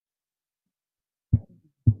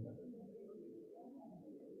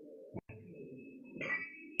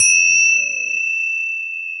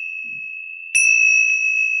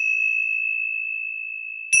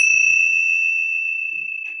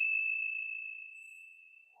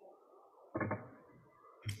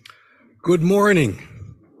Good morning.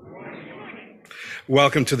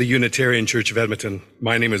 Welcome to the Unitarian Church of Edmonton.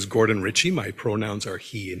 My name is Gordon Ritchie. My pronouns are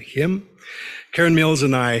he and him. Karen Mills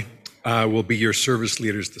and I will be your service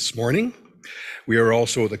leaders this morning. We are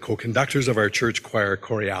also the co-conductors of our church choir,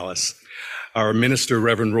 Chorealis. Our minister,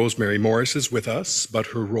 Reverend Rosemary Morris, is with us, but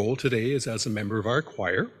her role today is as a member of our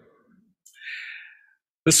choir.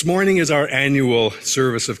 This morning is our annual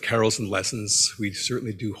service of carols and lessons. We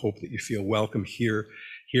certainly do hope that you feel welcome here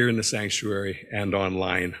in the sanctuary and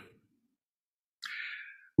online.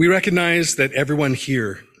 We recognize that everyone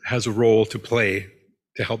here has a role to play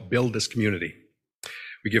to help build this community.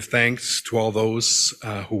 We give thanks to all those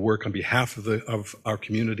who work on behalf of our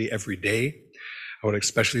community every day. I would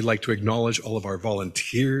especially like to acknowledge all of our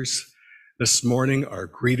volunteers this morning, our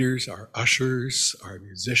greeters, our ushers, our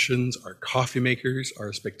musicians, our coffee makers,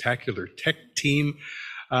 our spectacular tech team,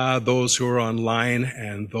 those who are online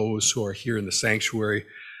and those who are here in the sanctuary.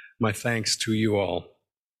 My thanks to you all.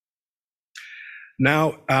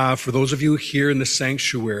 Now, for those of you here in the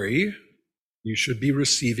sanctuary, you should be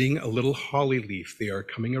receiving a little holly leaf. They are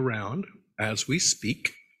coming around as we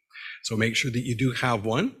speak, so make sure that you do have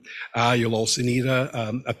one. You'll also need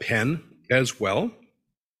a pen as well.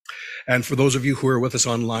 And for those of you who are with us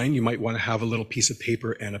online, you might want to have a little piece of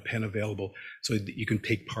paper and a pen available so that you can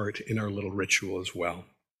take part in our little ritual as well.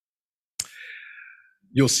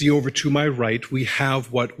 You'll see over to my right, we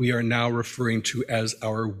have what we are now referring to as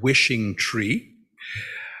our wishing tree.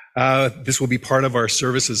 This will be part of our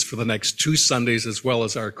services for the next 2 Sundays, as well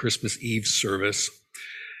as our Christmas Eve service.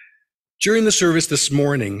 During the service this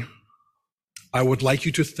morning, I would like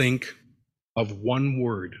you to think of one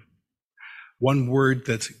word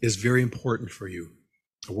that is very important for you,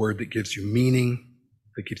 a word that gives you meaning,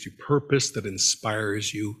 that gives you purpose, that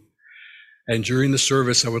inspires you. And during the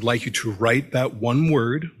service, I would like you to write that one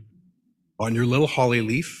word on your little holly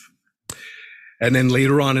leaf. And then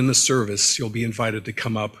later on in the service, you'll be invited to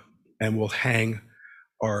come up and we'll hang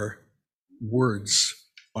our words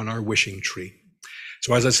on our wishing tree.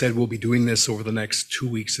 So as I said, we'll be doing this over the next 2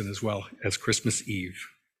 weeks and as well as Christmas Eve.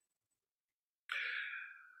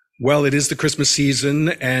 Well, it is the Christmas season,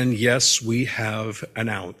 and yes, we have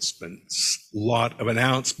announcements. A lot of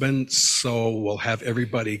announcements, so we'll have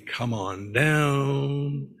everybody come on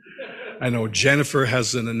down. I know Jennifer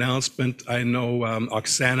has an announcement. I know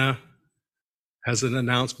Oksana has an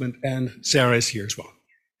announcement, and Sarah is here as well.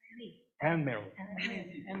 And Meryl.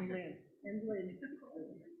 And Lynn. And Lynn.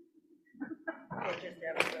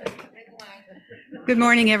 Good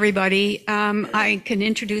morning, everybody. I can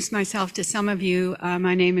introduce myself to some of you.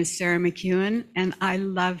 My name is Sarah McEwen, and I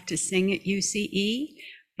love to sing at UCE,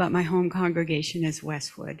 but my home congregation is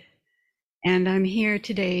Westwood. And I'm here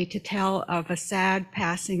today to tell of a sad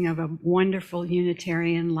passing of a wonderful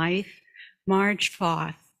Unitarian life. Marge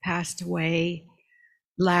Foth passed away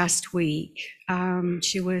last week.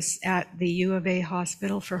 She was at the U of A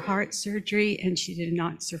hospital for heart surgery, and she did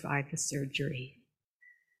not survive the surgery.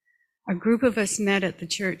 A group of us met at the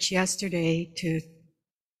church yesterday to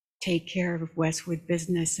take care of Westwood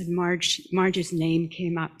business, and Marge's name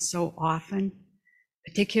came up so often.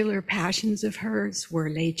 Particular passions of hers were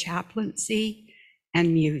lay chaplaincy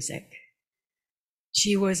and music.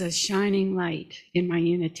 She was a shining light in my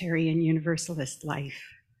Unitarian Universalist life.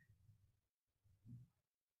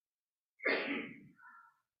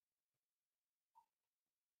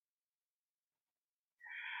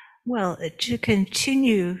 Well, to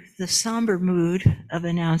continue the somber mood of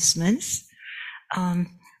announcements, on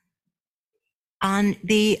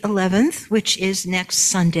the 11th, which is next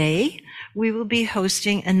Sunday, we will be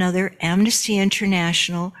hosting another Amnesty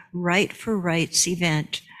International Right for Rights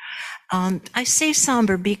event. I say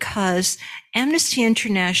somber because Amnesty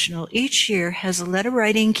International each year has a letter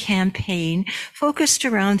writing campaign focused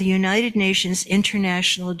around the United Nations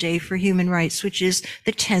International Day for Human Rights, which is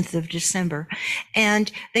the 10th of December.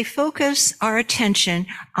 And they focus our attention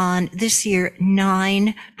on this year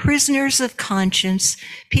 9 prisoners of conscience,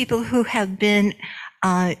 people who have been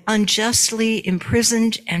unjustly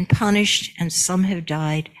imprisoned and punished, and some have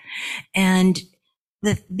died. And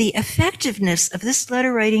the effectiveness of this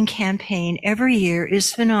letter writing campaign every year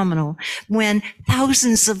is phenomenal. When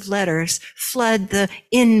thousands of letters flood the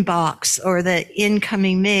inbox or the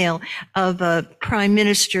incoming mail of a prime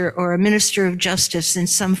minister or a minister of justice in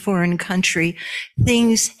some foreign country,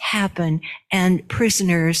 things happen and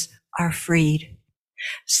prisoners are freed.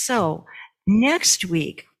 So next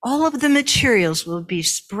week, all of the materials will be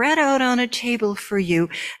spread out on a table for you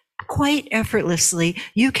quite effortlessly.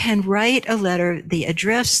 You can write a letter, the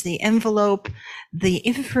address, the envelope, the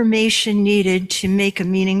information needed to make a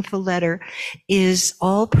meaningful letter is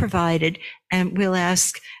all provided, and we'll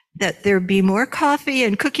ask that there be more coffee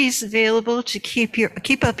and cookies available to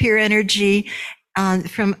keep up your energy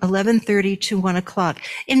from 11:30 to 1 o'clock.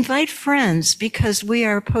 Invite friends, because we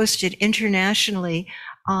are posted internationally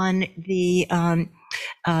on the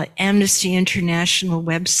Amnesty International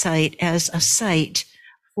website as a site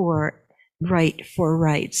for Right for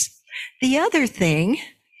Rights. The other thing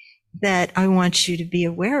that I want you to be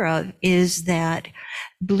aware of is that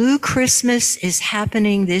Blue Christmas is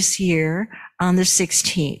happening this year on the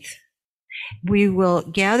 16th. We will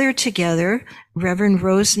gather together. Reverend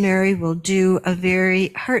Rosemary will do a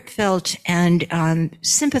very heartfelt and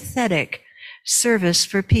sympathetic service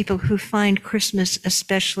for people who find Christmas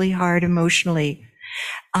especially hard emotionally.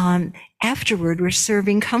 Afterward, we're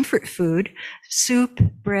serving comfort food, soup,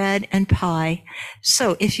 bread, and pie.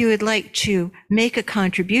 So if you would like to make a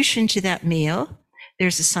contribution to that meal,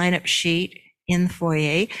 there's a sign-up sheet in the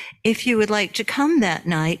foyer. If you would like to come that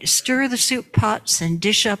night, stir the soup pots and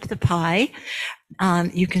dish up the pie.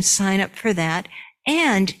 You can sign up for that.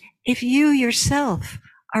 And if you yourself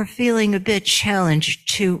are feeling a bit challenged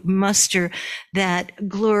to muster that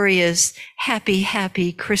glorious,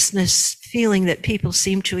 happy Christmas feeling that people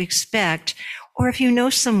seem to expect, or if you know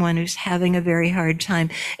someone who's having a very hard time,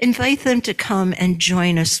 invite them to come and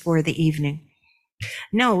join us for the evening.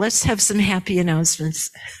 Now, let's have some happy announcements.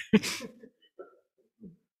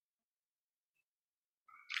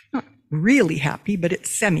 Not really happy, but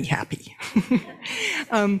it's semi-happy.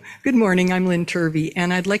 Good morning, I'm Lynn Turvey,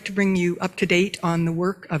 and I'd like to bring you up to date on the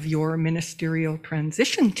work of your ministerial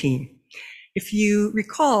transition team. If you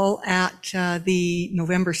recall, at the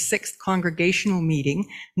November 6th congregational meeting,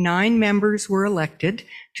 9 members were elected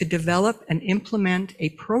to develop and implement a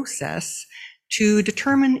process to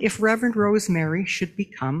determine if Reverend Rosemary should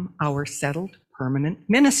become our settled permanent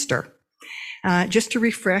minister. Just to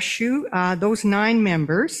refresh you, those 9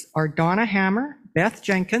 members are Donna Hammer, Beth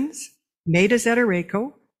Jenkins, Maida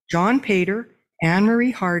Zedoreko, John Pater,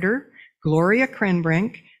 Anne-Marie Harder, Gloria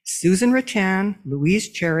Krenbrink, Susan Rattan,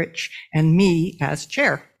 Louise Cherich, and me as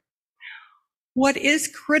chair. What is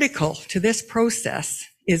critical to this process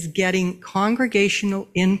is getting congregational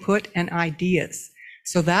input and ideas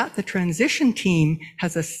so that the transition team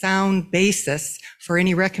has a sound basis for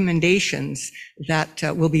any recommendations that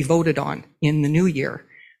will be voted on in the new year,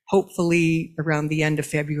 hopefully around the end of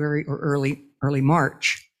February or early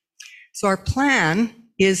March. So our plan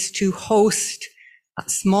is to host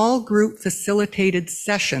small group facilitated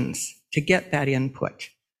sessions to get that input.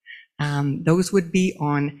 Those would be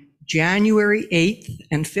on January 8th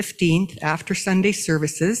and 15th after Sunday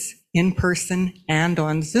services, in person and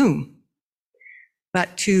on Zoom.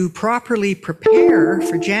 But to properly prepare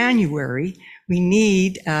for January, we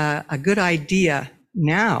need a good idea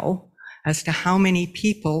now as to how many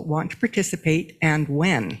people want to participate and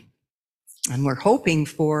when. And we're hoping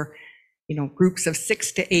for, groups of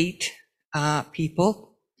 6 to 8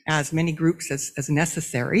 people, as many groups as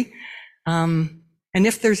necessary. And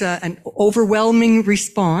if there's an overwhelming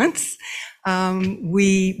response,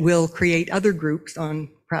 we will create other groups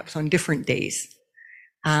perhaps on different days.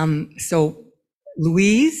 So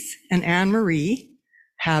Louise and Anne-Marie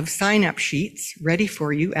have sign-up sheets ready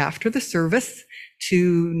for you after the service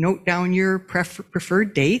to note down your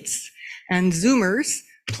preferred dates. And Zoomers,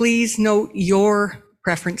 please note your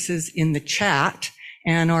preferences in the chat,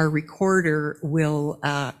 and our recorder will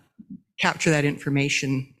capture that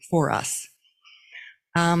information for us.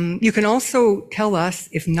 You can also tell us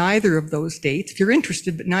if neither of those dates, if you're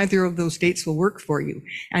interested, but neither of those dates will work for you,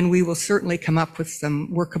 and we will certainly come up with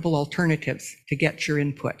some workable alternatives to get your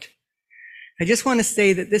input. I just want to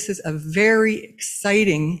say that this is a very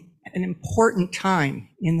exciting and important time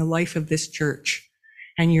in the life of this church,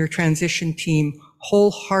 and your transition team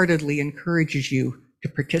wholeheartedly encourages you to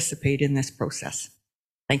participate in this process.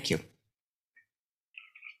 Thank you.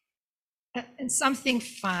 And something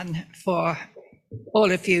fun for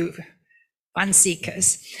all of you fun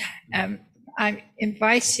seekers. I'm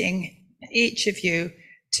inviting each of you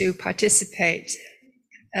to participate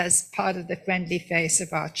as part of the friendly face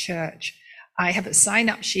of our church. I have a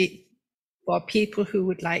sign-up sheet for people who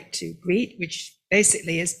would like to greet, which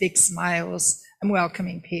basically is big smiles and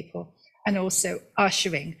welcoming people, and also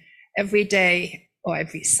ushering every day or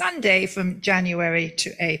every Sunday from January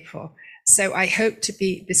to April. So I hope to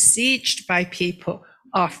be besieged by people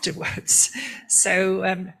afterwards.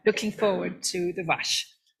 So looking forward to the rush.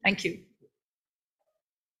 Thank you.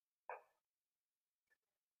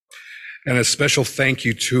 And a special thank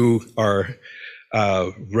you to our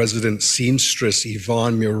resident seamstress,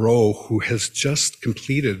 Yvonne Miro, who has just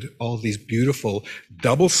completed all these beautiful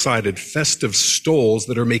double-sided festive stoles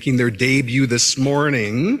that are making their debut this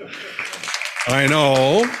morning. I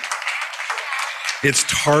know. It's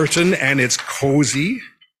tartan and it's cozy.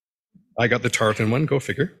 I got the tartan one, go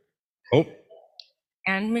figure. Oh,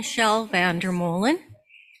 And Michelle Vandermolen,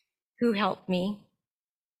 who helped me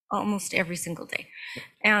almost every single day,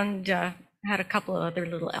 and had a couple of other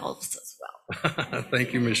little elves as well.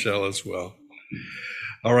 thank you, Michelle, as well.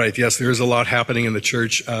 All right, yes, there is a lot happening in the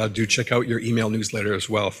church. Do check out your email newsletter as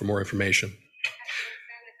well for more information.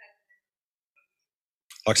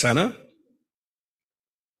 Oksana?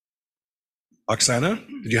 Oksana,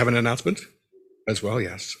 did you have an announcement as well?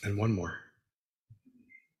 Yes, and one more.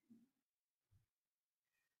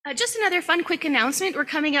 Just another fun, quick announcement. We're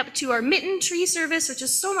coming up to our mitten tree service, which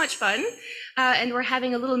is so much fun. And we're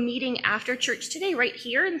having a little meeting after church today, right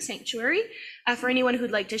here in the sanctuary, for anyone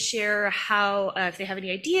who'd like to share how, if they have any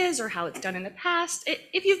ideas or how it's done in the past.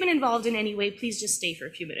 If you've been involved in any way, please just stay for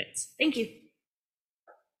a few minutes. Thank you.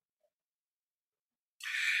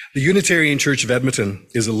 The Unitarian Church of Edmonton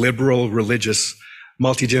is a liberal, religious,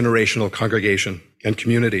 multi-generational congregation and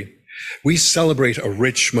community. We celebrate a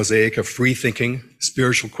rich mosaic of free-thinking,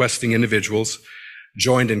 spiritual questing individuals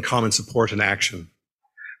joined in common support and action.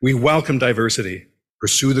 We welcome diversity,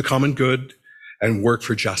 pursue the common good, and work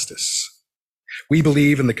for justice. We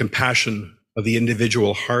believe in the compassion of the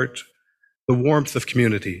individual heart, the warmth of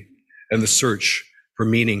community, and the search for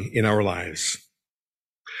meaning in our lives.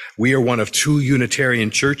 We are one of 2 Unitarian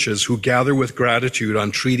churches who gather with gratitude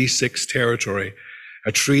on Treaty 6 territory.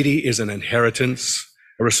 A treaty is an inheritance,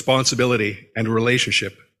 a responsibility, and a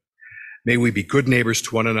relationship. May we be good neighbors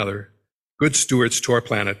to one another, good stewards to our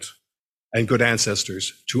planet, and good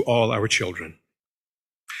ancestors to all our children.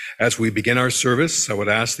 As we begin our service, I would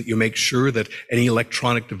ask that you make sure that any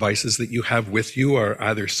electronic devices that you have with you are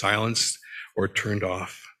either silenced or turned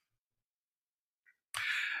off.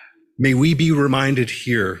 May we be reminded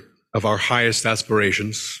here of our highest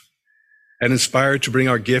aspirations and inspired to bring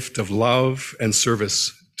our gift of love and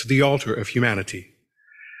service to the altar of humanity.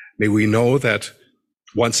 May we know that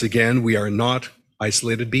once again, we are not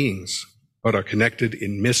isolated beings, but are connected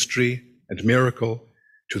in mystery and miracle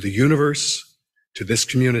to the universe, to this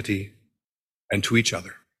community, and to each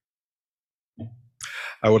other.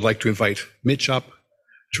 I would like to invite Mitch up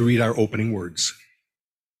to read our opening words.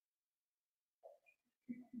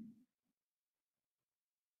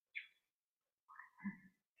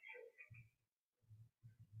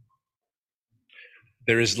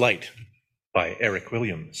 There is Light by Eric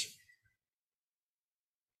Williams.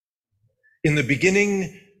 In the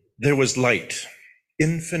beginning, there was light,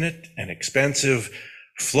 infinite and expansive,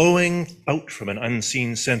 flowing out from an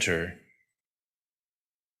unseen center.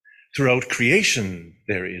 Throughout creation,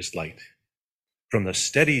 there is light. From the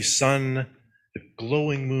steady sun, the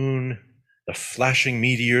glowing moon, the flashing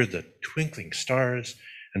meteor, the twinkling stars,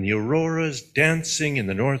 and the auroras dancing in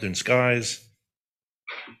the northern skies.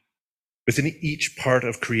 Within each part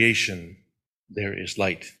of creation, there is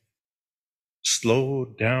light,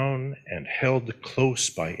 slowed down and held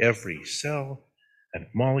close by every cell and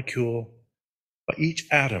molecule, by each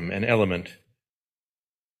atom and element.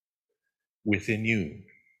 Within you,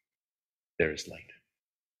 there is light.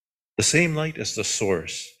 The same light as the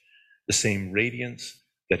source, the same radiance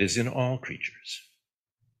that is in all creatures.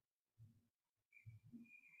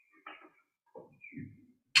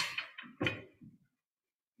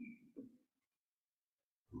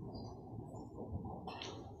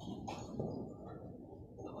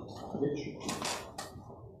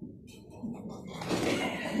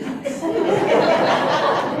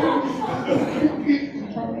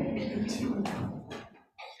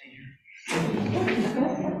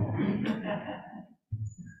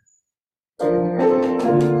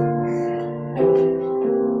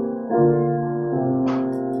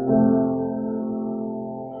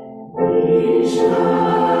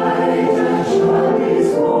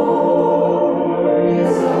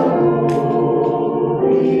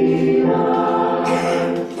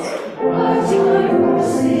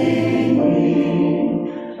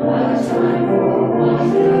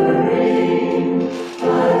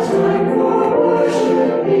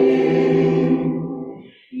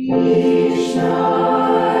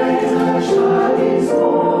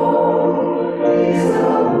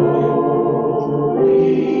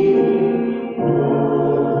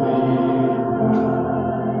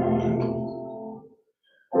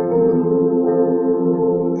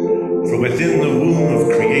 From within the womb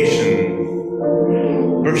of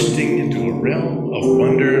creation, bursting into a realm of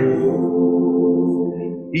wonder,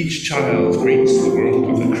 each child greets the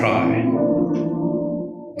world with a cry,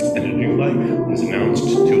 and a new life is announced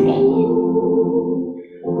to all.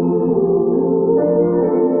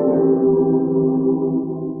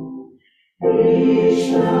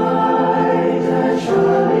 Each night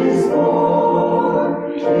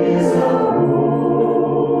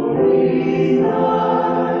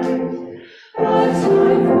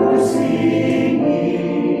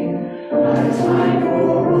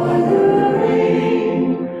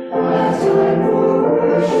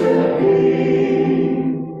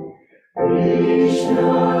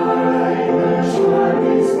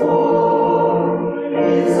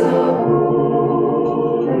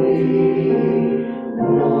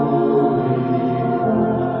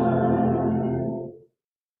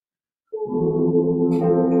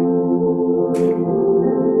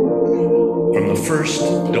From the first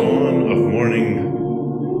dawn of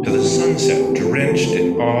morning to the sunset drenched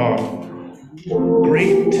in awe,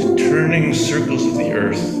 great turning circles of the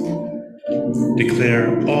earth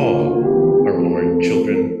declare all are Lord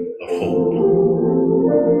children of hope.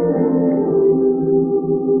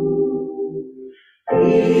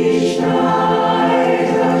 Each night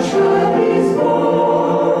a child is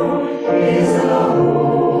born, is a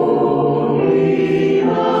holy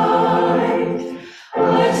night, a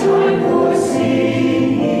time for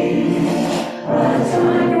singing, a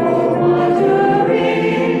time for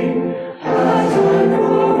wondering, a time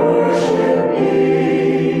for worshiping.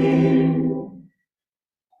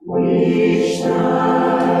 Each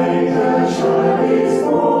night a child is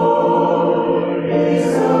born,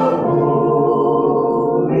 is a holy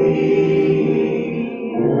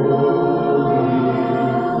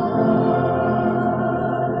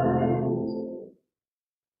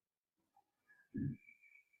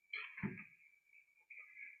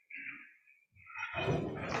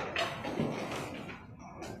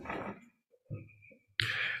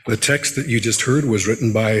The text that you just heard was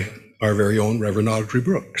written by our very own Reverend Audrey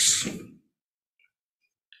Brooks.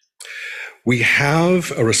 We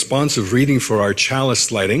have a responsive reading for our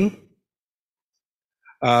chalice lighting.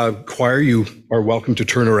 Choir, you are welcome to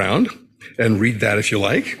turn around and read that if you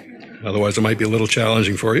like. Otherwise, it might be a little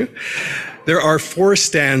challenging for you. There are 4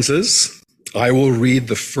 stanzas. I will read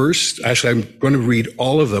the first. Actually, I'm going to read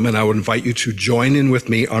all of them, and I would invite you to join in with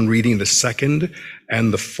me on reading the 2nd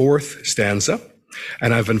and the 4th stanza.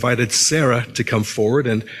 And I've invited Sarah to come forward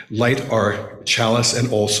and light our chalice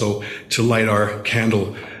and also to light our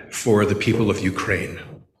candle for the people of Ukraine.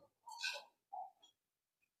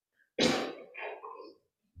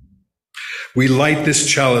 We light this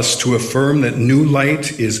chalice to affirm that new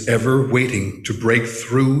light is ever waiting to break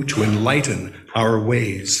through to enlighten our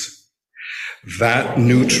ways. That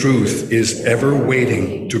new truth is ever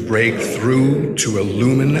waiting to break through to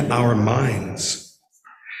illumine our minds.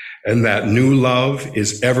 And that new love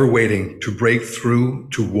is ever waiting to break through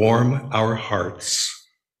to warm our hearts.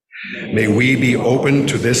 May we be open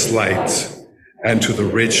to this light and to the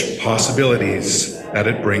rich possibilities that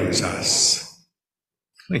it brings us.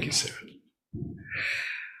 Thank you, Sarah.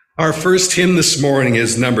 Our first hymn this morning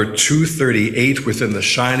is number 238, Within the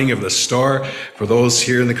Shining of the Star. For those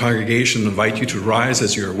here in the congregation, I invite you to rise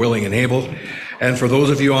as you're willing and able. And for those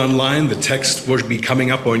of you online, the text will be coming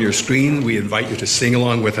up on your screen. We invite you to sing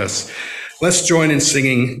along with us. Let's join in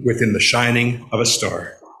singing Within the Shining of a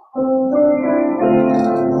Star.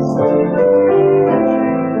 Thank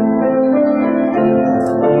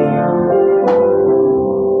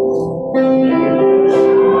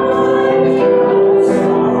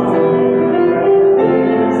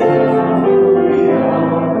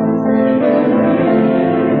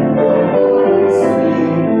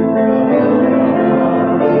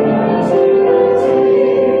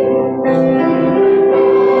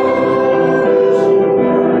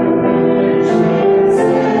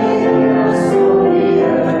you.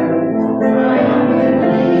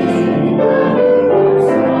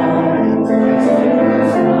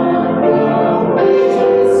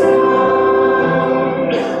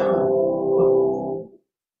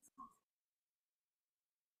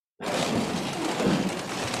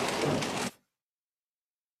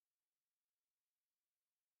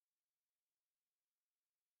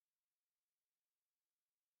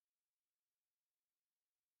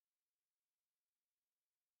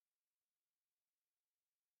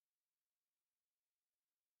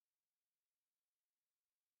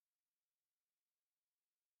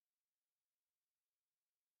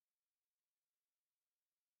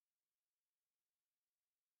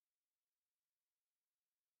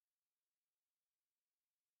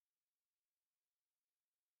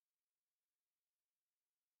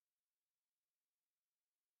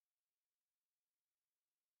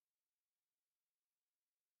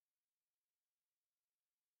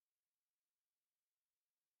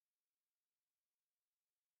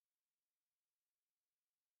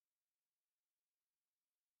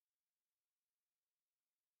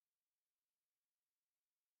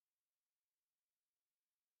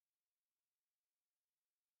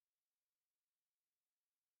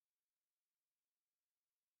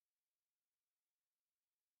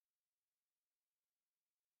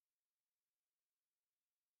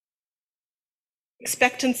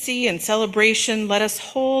 expectancy and celebration, let us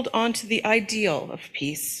hold on to the ideal of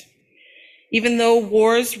peace. Even though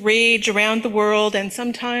wars rage around the world and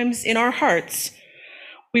sometimes in our hearts,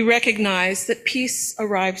 we recognize that peace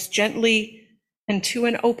arrives gently and to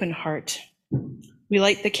an open heart. We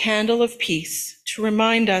light the candle of peace to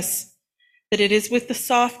remind us that it is with the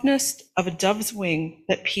softness of a dove's wing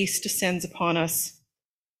that peace descends upon us.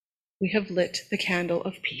 We have lit the candle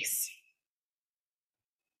of peace.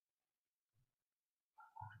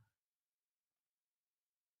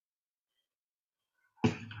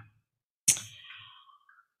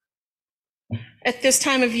 At this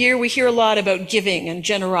time of year, we hear a lot about giving and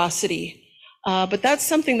generosity, but that's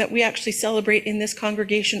something that we actually celebrate in this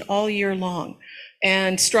congregation all year long.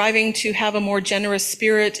 And striving to have a more generous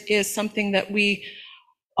spirit is something that we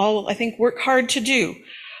all, I think, work hard to do.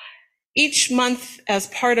 Each month, as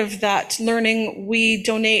part of that learning, we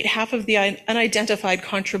donate half of the unidentified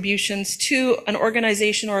contributions to an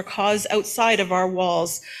organization or a cause outside of our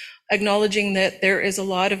walls, acknowledging that there is a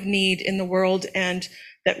lot of need in the world and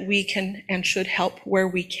that we can and should help where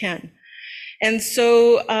we can. And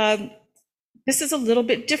so this is a little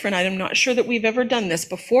bit different. I'm not sure that we've ever done this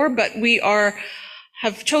before, but we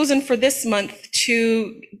have chosen for this month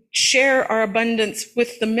to share our abundance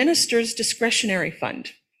with the minister's discretionary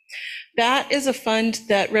fund. That is a fund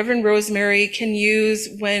that Reverend Rosemary can use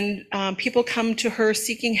when people come to her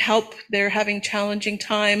seeking help. They're having challenging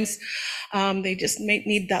times. They just may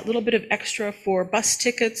need that little bit of extra for bus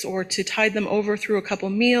tickets or to tide them over through a couple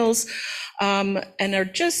meals, and are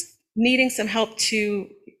just needing some help to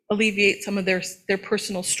alleviate some of their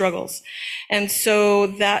personal struggles. And so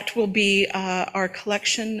that will be our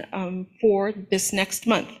collection for this next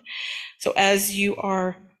month. So as you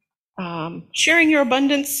are sharing your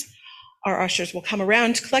abundance, our ushers will come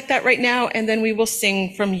around to collect that right now, and then we will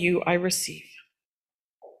sing "From You I Receive."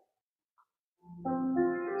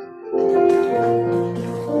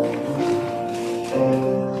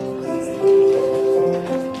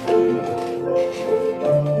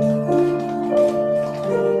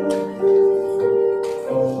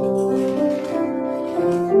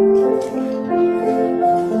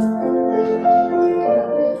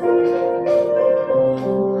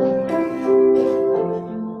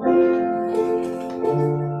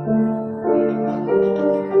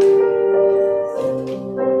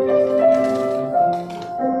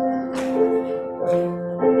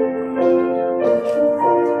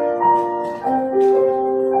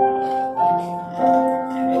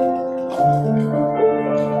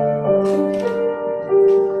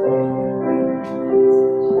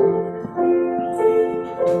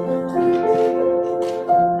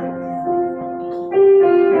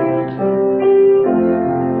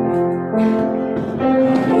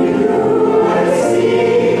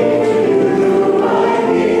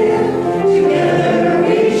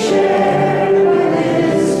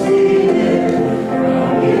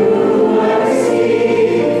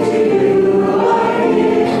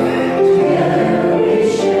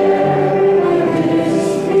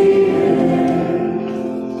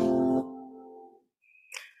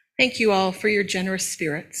 Thank you all for your generous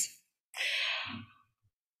spirits.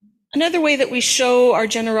 Another way that we show our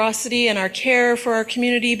generosity and our care for our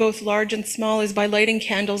community, both large and small, is by lighting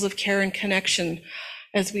candles of care and connection.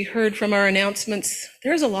 As we heard from our announcements,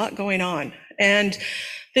 there's a lot going on. And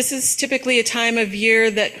this is typically a time of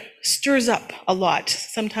year that stirs up a lot,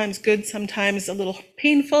 sometimes good, sometimes a little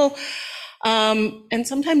painful, and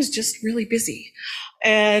sometimes just really busy.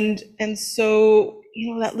 And so,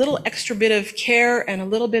 that little extra bit of care and a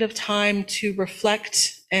little bit of time to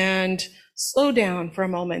reflect and slow down for a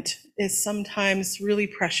moment is sometimes really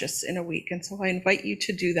precious in a week. And so I invite you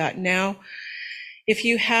to do that now. If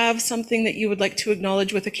you have something that you would like to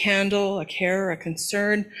acknowledge with a candle, a care, a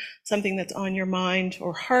concern, something that's on your mind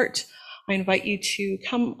or heart, I invite you to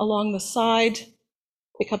come along the side,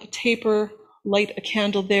 pick up a taper, light a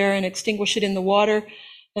candle there and extinguish it in the water.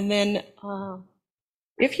 And then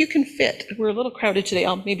if you can fit, we're a little crowded today,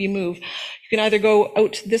 I'll maybe move. You can either go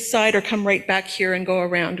out this side or come right back here and go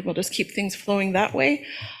around. We'll just keep things flowing that way.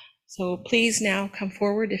 So please now come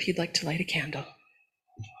forward if you'd like to light a candle.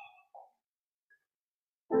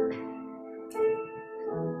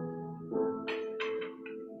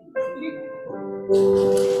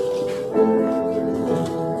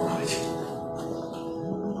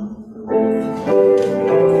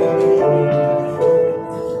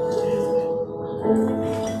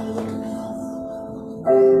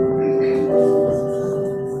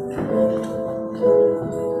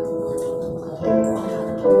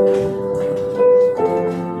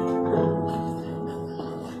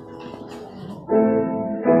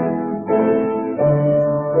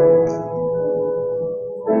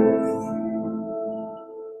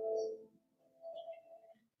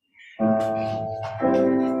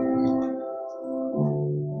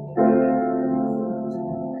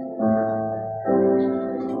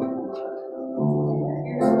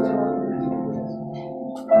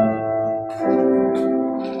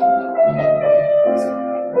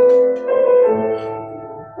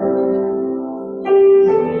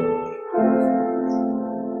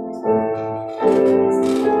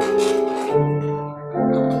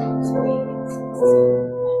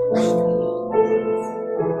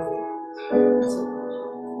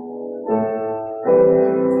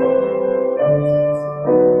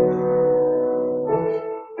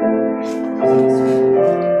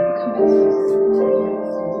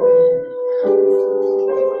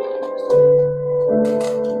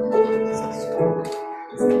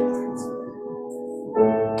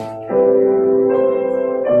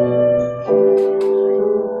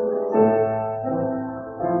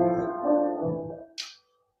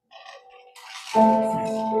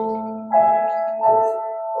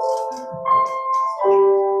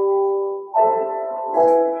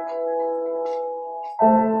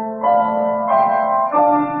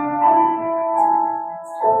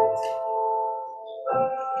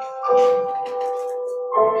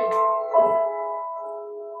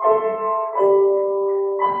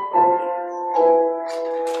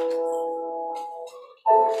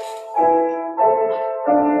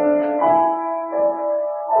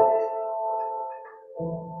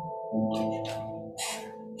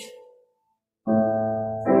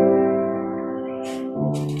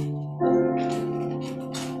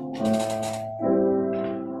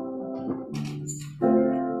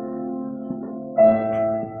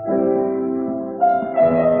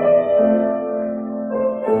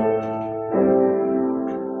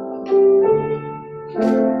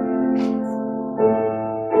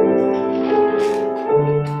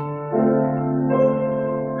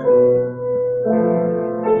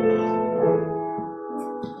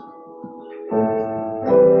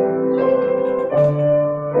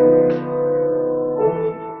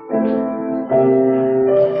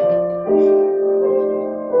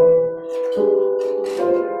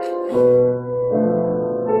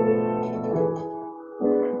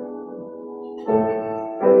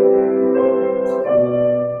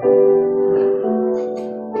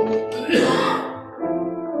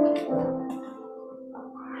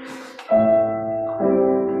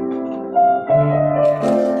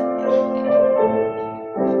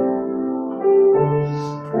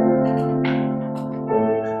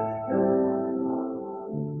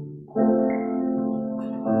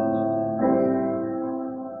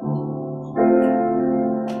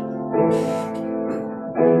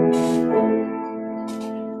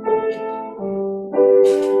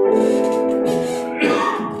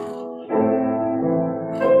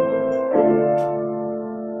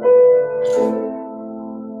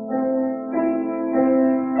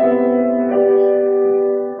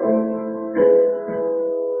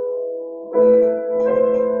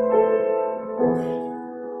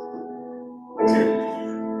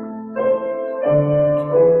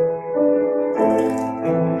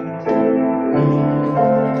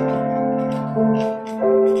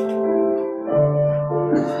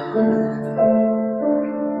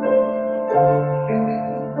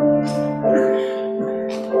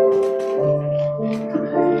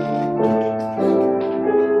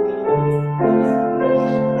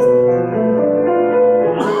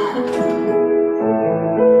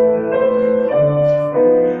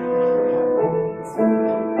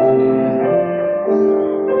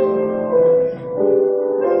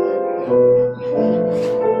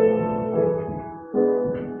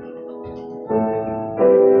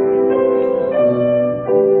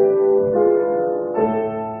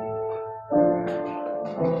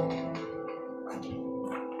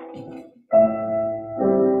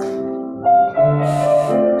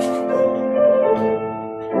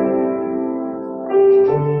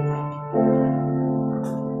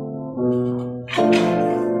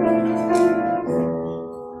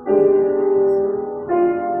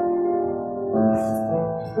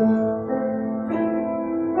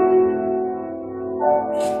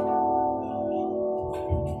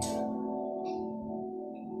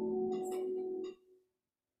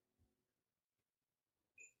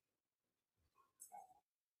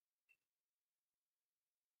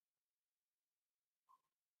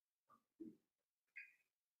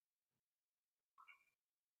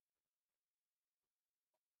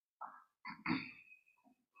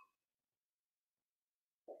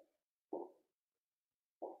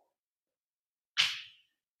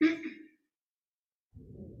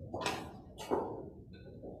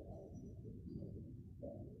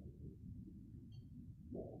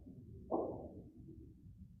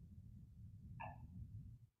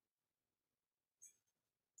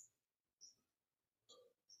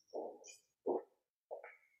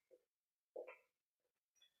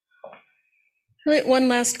 Light one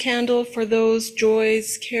last candle for those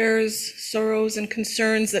joys, cares, sorrows, and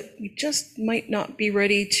concerns that we just might not be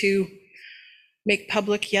ready to make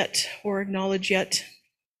public yet or acknowledge yet,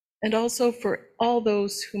 and also for all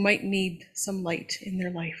those who might need some light in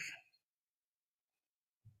their life.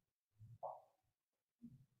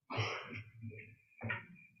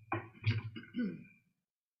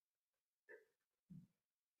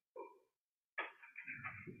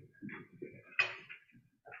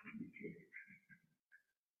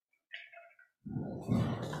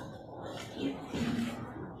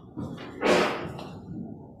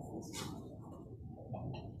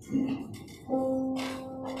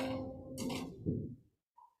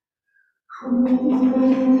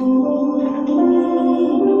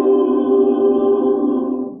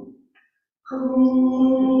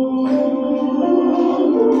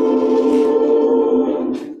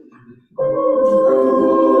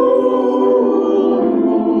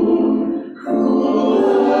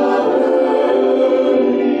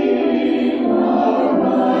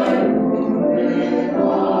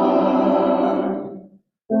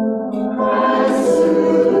 As to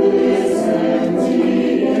this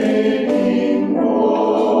empty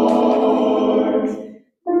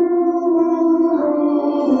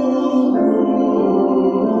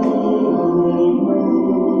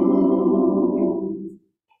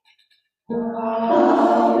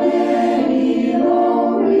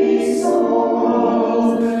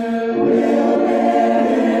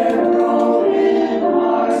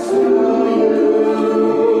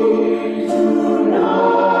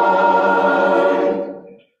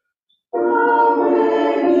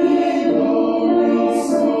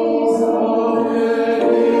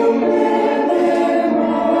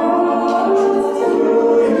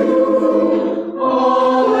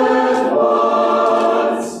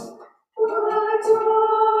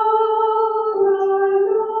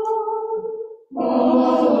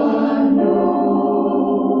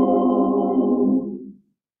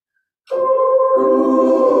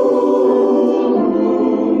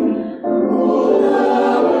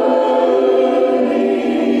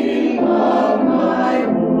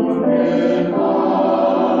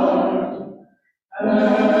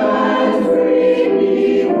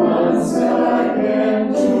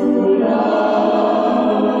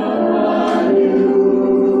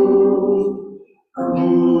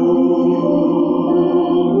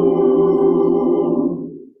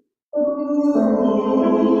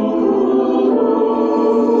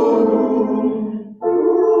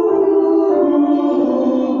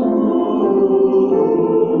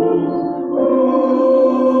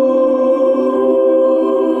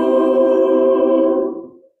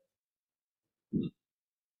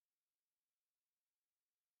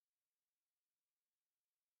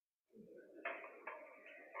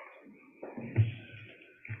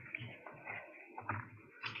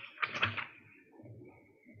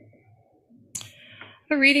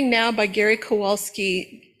A reading now by Gary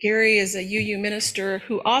Kowalski. Gary is a UU minister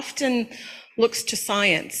who often looks to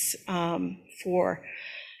science for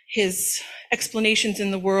his explanations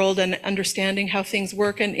in the world and understanding how things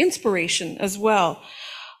work, and inspiration as well.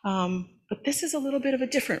 But this is a little bit of a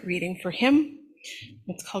different reading for him.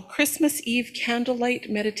 It's called Christmas Eve Candlelight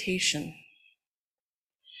Meditation.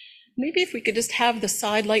 Maybe if we could just have the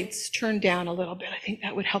side lights turned down a little bit, I think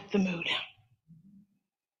that would help the mood.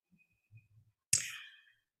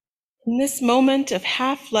 In this moment of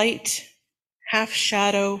half light, half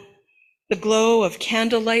shadow, the glow of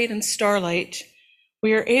candlelight and starlight,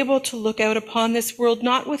 we are able to look out upon this world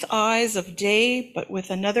not with eyes of day, but with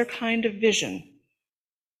another kind of vision,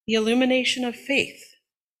 the illumination of faith,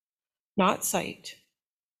 not sight.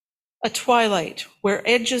 A twilight where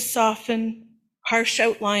edges soften, harsh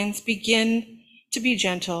outlines begin to be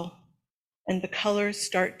gentle, and the colors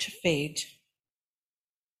start to fade.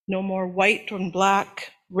 No more white and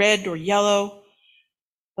black, red or yellow,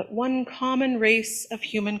 but one common race of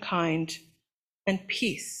humankind, and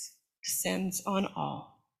peace descends on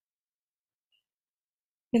all.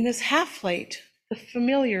 In this half-light, the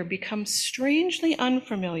familiar becomes strangely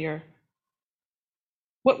unfamiliar.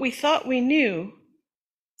 What we thought we knew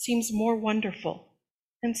seems more wonderful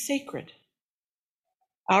and sacred.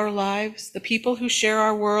 Our lives, the people who share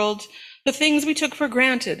our world, the things we took for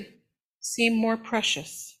granted, seem more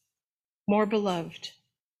precious, more beloved.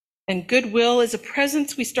 And goodwill is a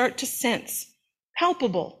presence we start to sense,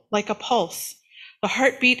 palpable like a pulse, the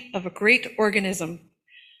heartbeat of a great organism,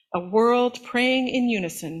 a world praying in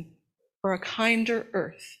unison for a kinder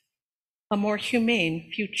earth, a more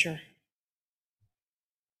humane future.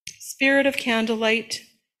 Spirit of candlelight,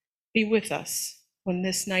 be with us when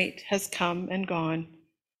this night has come and gone,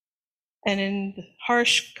 and in the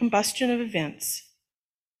harsh combustion of events,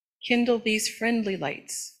 kindle these friendly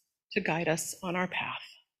lights to guide us on our path.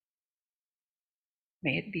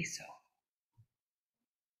 May it be so.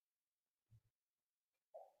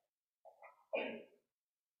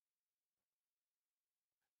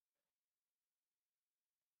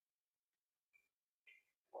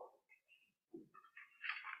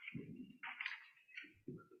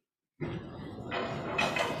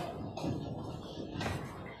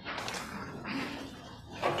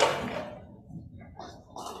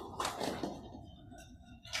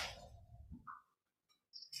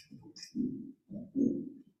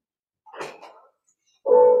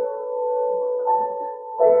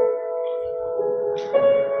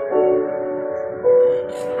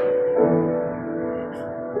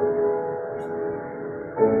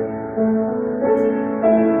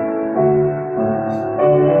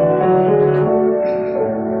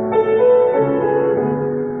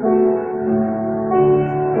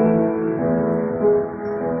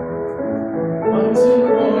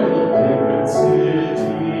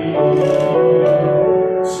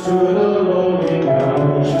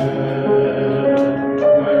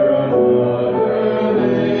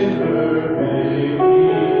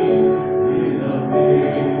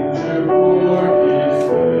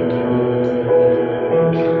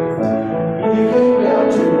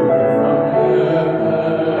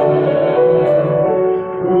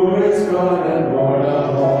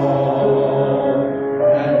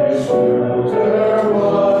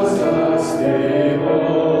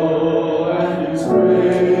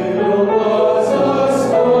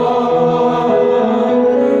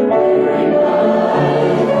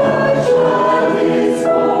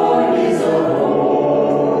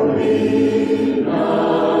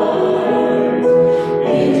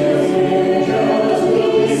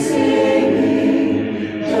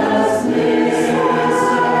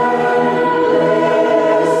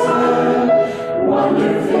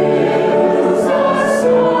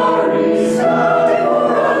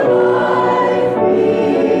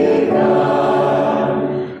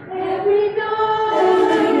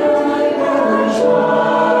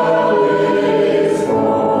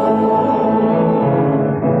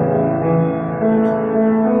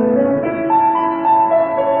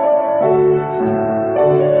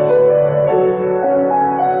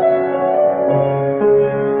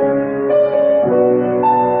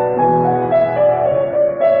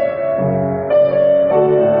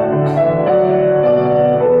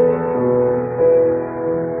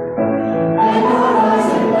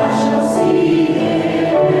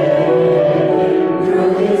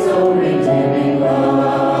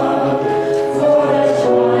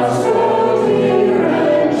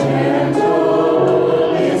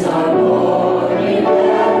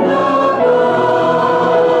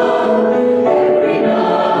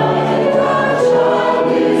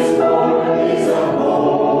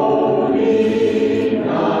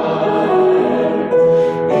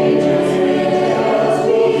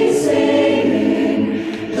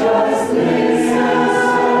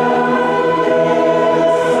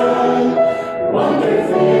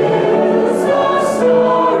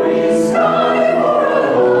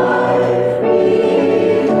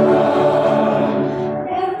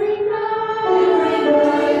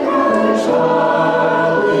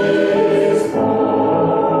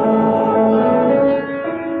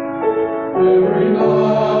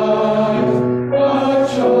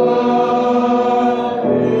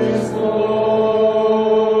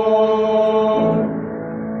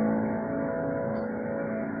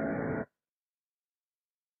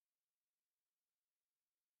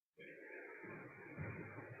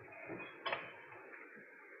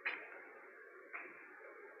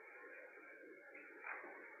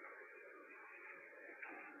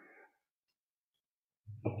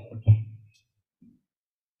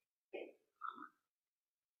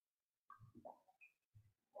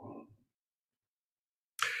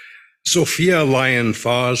 Sophia Lyon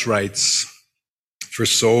Foss writes, "For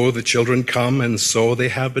so the children come, and so they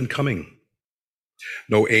have been coming.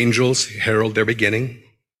 No angels herald their beginning.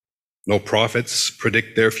 No prophets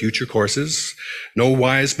predict their future courses. No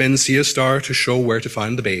wise men see a star to show where to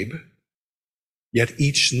find the babe. Yet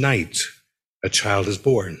each night a child is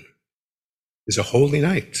born is a holy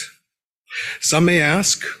night. Some may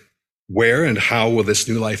ask, where and how will this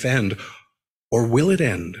new life end? Or will it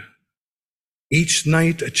end? Each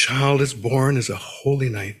night a child is born is a holy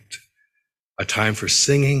night, a time for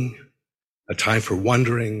singing, a time for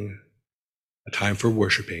wondering, a time for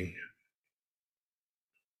worshiping."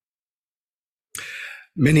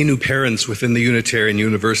 Many new parents within the Unitarian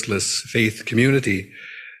Universalist faith community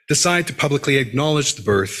decide to publicly acknowledge the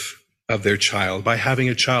birth of their child by having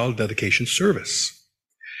a child dedication service.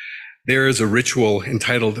 There is a ritual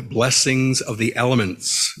entitled Blessings of the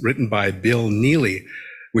Elements, written by Bill Neely,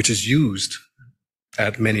 which is used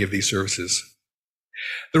at many of these services.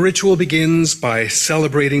 The ritual begins by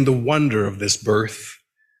celebrating the wonder of this birth,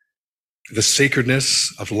 the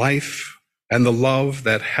sacredness of life, and the love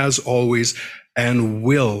that has always and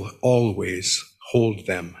will always hold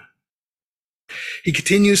them. He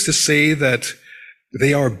continues to say that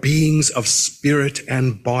they are beings of spirit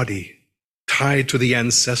and body, tied to the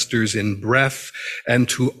ancestors in breath and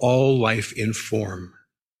to all life in form.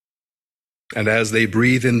 And as they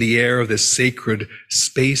breathe in the air of this sacred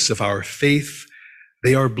space of our faith,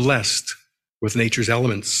 they are blessed with nature's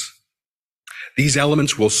elements. These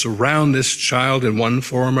elements will surround this child in one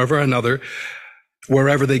form or another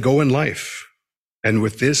wherever they go in life. And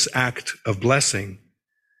with this act of blessing,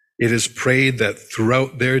 it is prayed that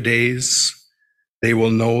throughout their days, they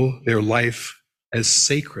will know their life as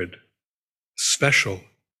sacred, special,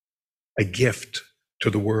 a gift to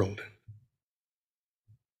the world.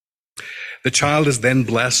 The child is then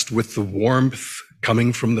blessed with the warmth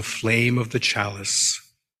coming from the flame of the chalice.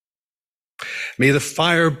 May the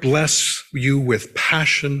fire bless you with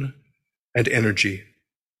passion and energy.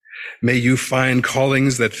 May you find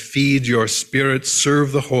callings that feed your spirit,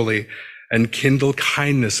 serve the holy, and kindle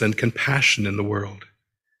kindness and compassion in the world.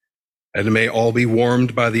 And may all be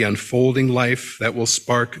warmed by the unfolding life that will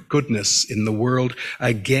spark goodness in the world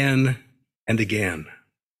again and again.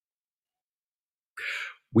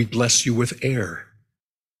 We bless you with air.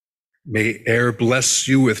 May air bless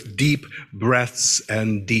you with deep breaths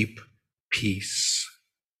and deep peace.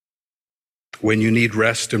 When you need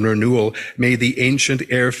rest and renewal, may the ancient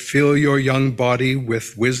air fill your young body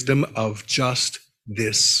with wisdom of just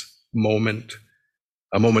this moment,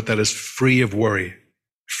 a moment that is free of worry,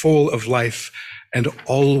 full of life, and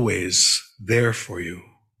always there for you.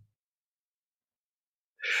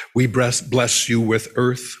 We bless you with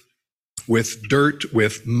earth, with dirt,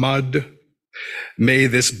 with mud. May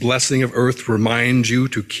this blessing of earth remind you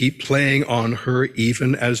to keep playing on her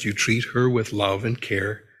even as you treat her with love and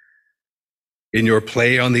care. In your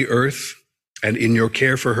play on the earth and in your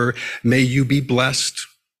care for her, may you be blessed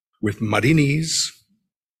with muddy knees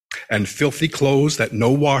and filthy clothes that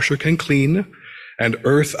no washer can clean, and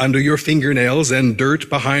earth under your fingernails and dirt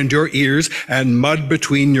behind your ears and mud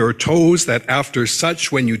between your toes, that after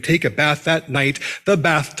such, when you take a bath that night, the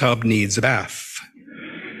bathtub needs a bath.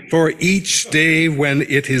 For each day when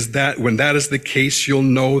that is the case, you'll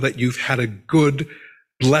know that you've had a good,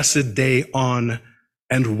 blessed day on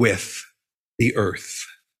and with the earth.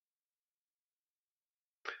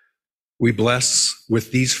 We bless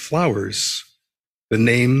with these flowers the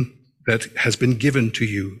name that has been given to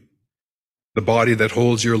you, the body that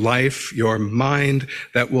holds your life, your mind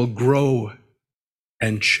that will grow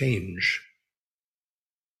and change.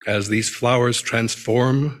 As these flowers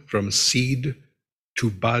transform from seed to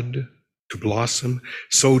bud to blossom,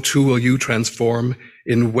 so too will you transform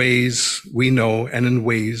in ways we know and in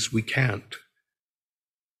ways we can't.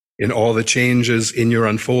 In all the changes in your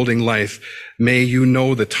unfolding life, may you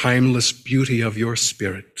know the timeless beauty of your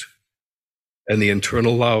spirit and the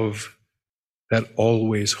eternal love that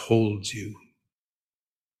always holds you.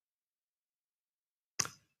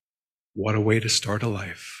 What a way to start a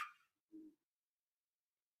life.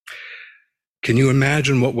 Can you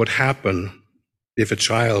imagine what would happen if a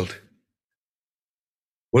child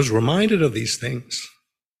was reminded of these things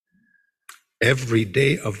every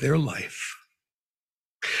day of their life?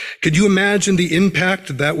 Could you imagine the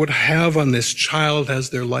impact that would have on this child as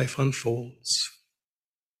their life unfolds?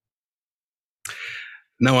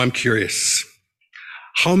 Now I'm curious,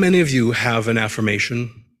 how many of you have an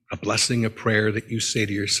affirmation, a blessing, a prayer that you say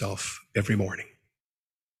to yourself every morning?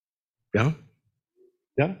 Yeah?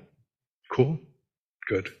 Yeah? Cool?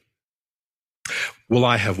 Good. Well,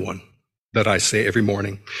 I have one that I say every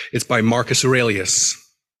morning. It's by Marcus Aurelius.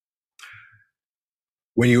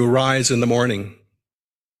 When you arise in the morning,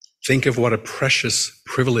 think of what a precious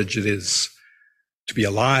privilege it is to be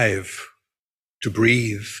alive, to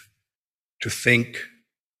breathe, to think,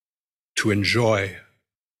 to enjoy,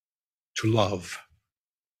 to love.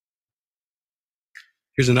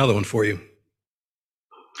 Here's another one for you.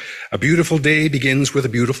 A beautiful day begins with a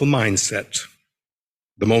beautiful mindset.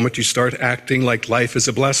 The moment you start acting like life is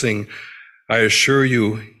a blessing, I assure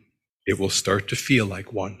you, it will start to feel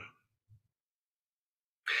like one.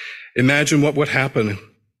 Imagine what would happen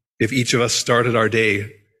if each of us started our day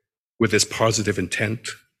with this positive intent.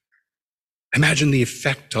 Imagine the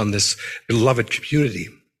effect on this beloved community.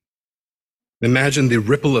 Imagine the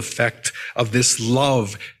ripple effect of this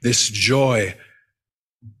love, this joy,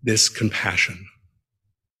 this compassion.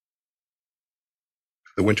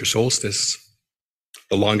 The winter solstice,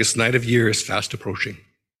 the longest night of year, is fast approaching.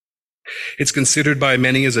 It's considered by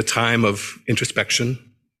many as a time of introspection.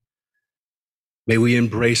 May we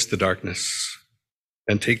embrace the darkness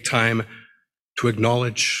and take time to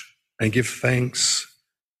acknowledge and give thanks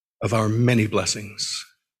of our many blessings.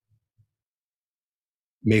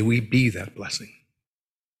 May we be that blessing.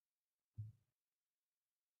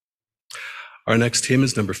 Our next hymn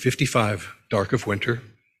is number 55, Dark of Winter.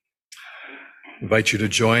 I invite you to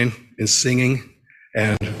join in singing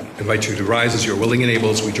and invite you to rise as you're willing and able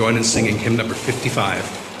as we join in singing hymn number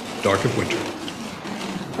 55, Dark of Winter.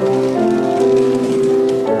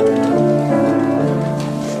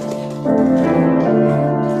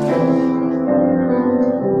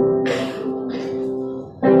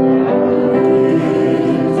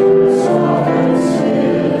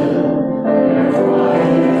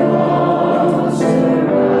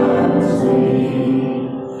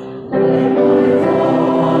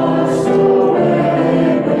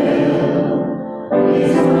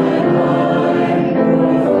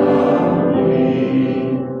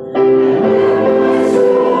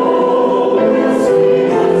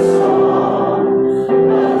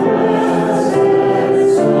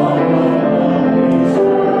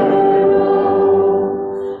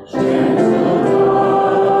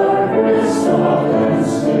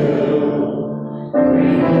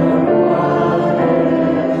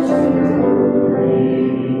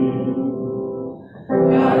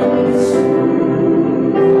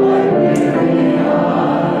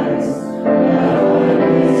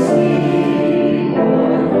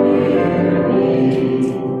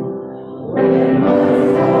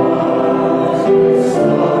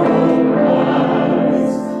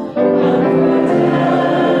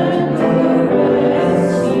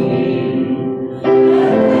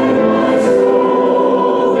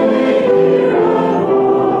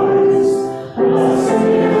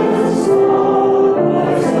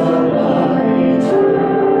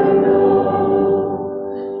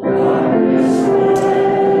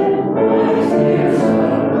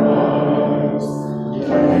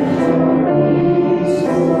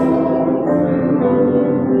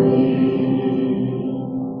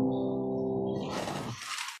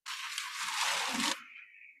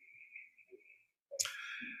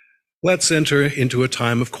 Let's enter into a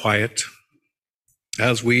time of quiet.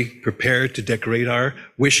 As we prepare to decorate our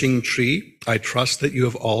wishing tree, I trust that you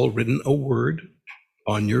have all written a word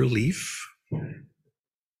on your leaf.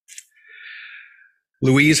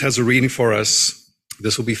 Louise has a reading for us.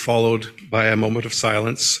 This will be followed by a moment of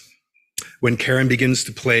silence. When Karen begins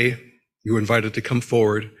to play, you are invited to come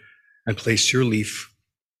forward and place your leaf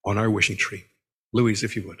on our wishing tree. Louise,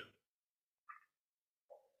 if you would.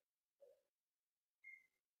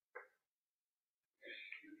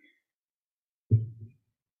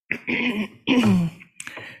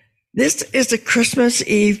 This is a Christmas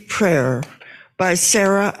Eve prayer by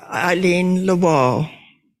Sarah Eileen Lawal.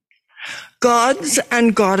 Gods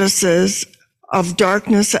and goddesses of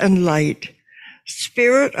darkness and light,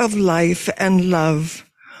 spirit of life and love,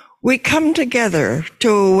 we come together to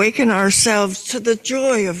awaken ourselves to the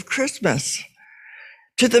joy of Christmas,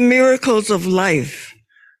 to the miracles of life,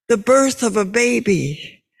 the birth of a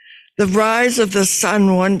baby, the rise of the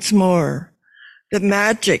sun once more, the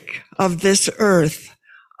magic of this earth,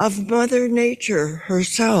 of Mother Nature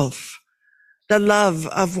herself, the love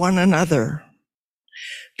of one another.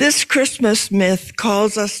 This Christmas myth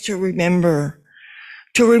calls us to remember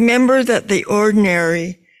that the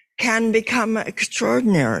ordinary can become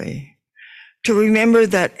extraordinary, to remember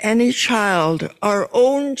that any child, our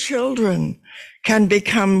own children, can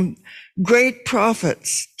become great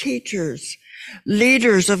prophets, teachers,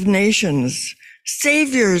 leaders of nations,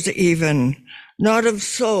 saviors even, not of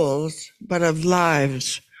souls, but of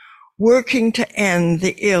lives, working to end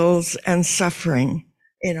the ills and suffering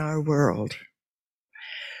in our world.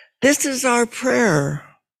 This is our prayer.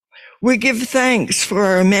 We give thanks for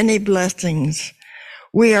our many blessings.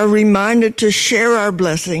 We are reminded to share our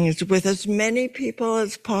blessings with as many people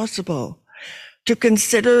as possible, to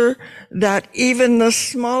consider that even the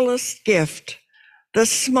smallest gift, the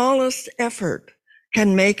smallest effort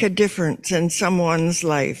can make a difference in someone's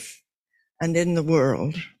life and in the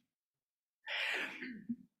world.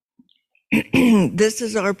 This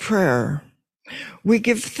is our prayer. We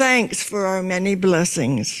give thanks for our many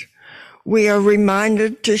blessings. We are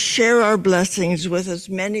reminded to share our blessings with as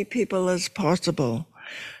many people as possible,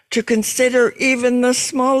 to consider even the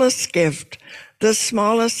smallest gift, the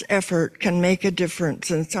smallest effort can make a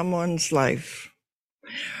difference in someone's life.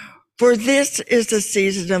 For this is the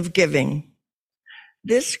season of giving.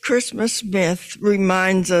 This Christmas myth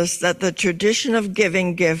reminds us that the tradition of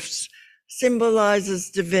giving gifts symbolizes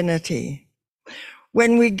divinity.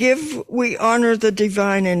 When we give, we honor the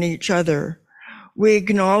divine in each other. We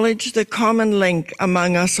acknowledge the common link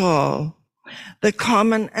among us all, the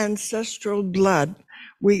common ancestral blood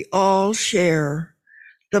we all share,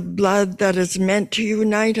 the blood that is meant to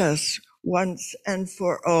unite us once and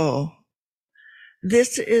for all.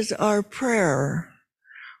 This is our prayer.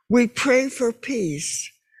 We pray for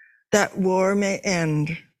peace, that war may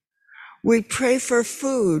end. We pray for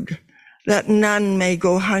food, that none may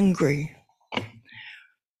go hungry.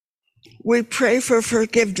 We pray for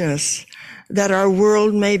forgiveness, that our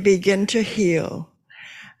world may begin to heal.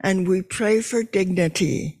 And we pray for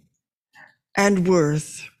dignity and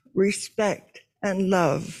worth, respect and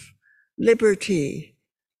love, liberty,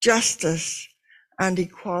 justice, and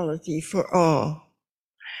equality for all.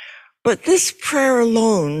 But this prayer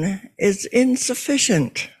alone is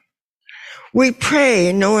insufficient. We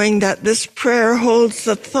pray knowing that this prayer holds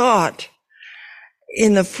the thought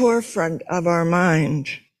in the forefront of our mind.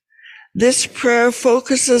 This prayer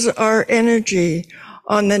focuses our energy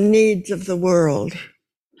on the needs of the world.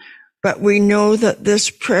 But we know that this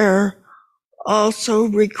prayer also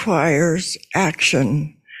requires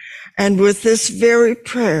action. And with this very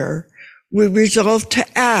prayer, we resolve to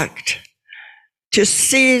act, to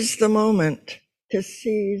seize the moment, to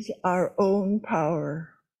seize our own power.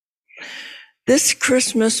 This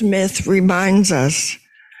Christmas myth reminds us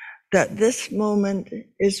that this moment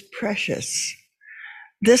is precious.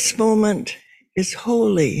 This moment is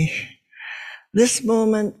holy. This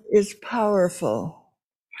moment is powerful.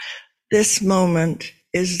 This moment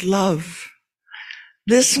is love.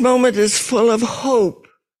 This moment is full of hope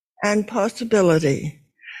and possibility.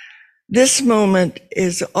 This moment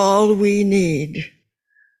is all we need.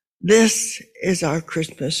 This is our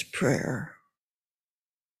Christmas prayer.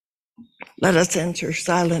 Let us enter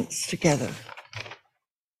silence together.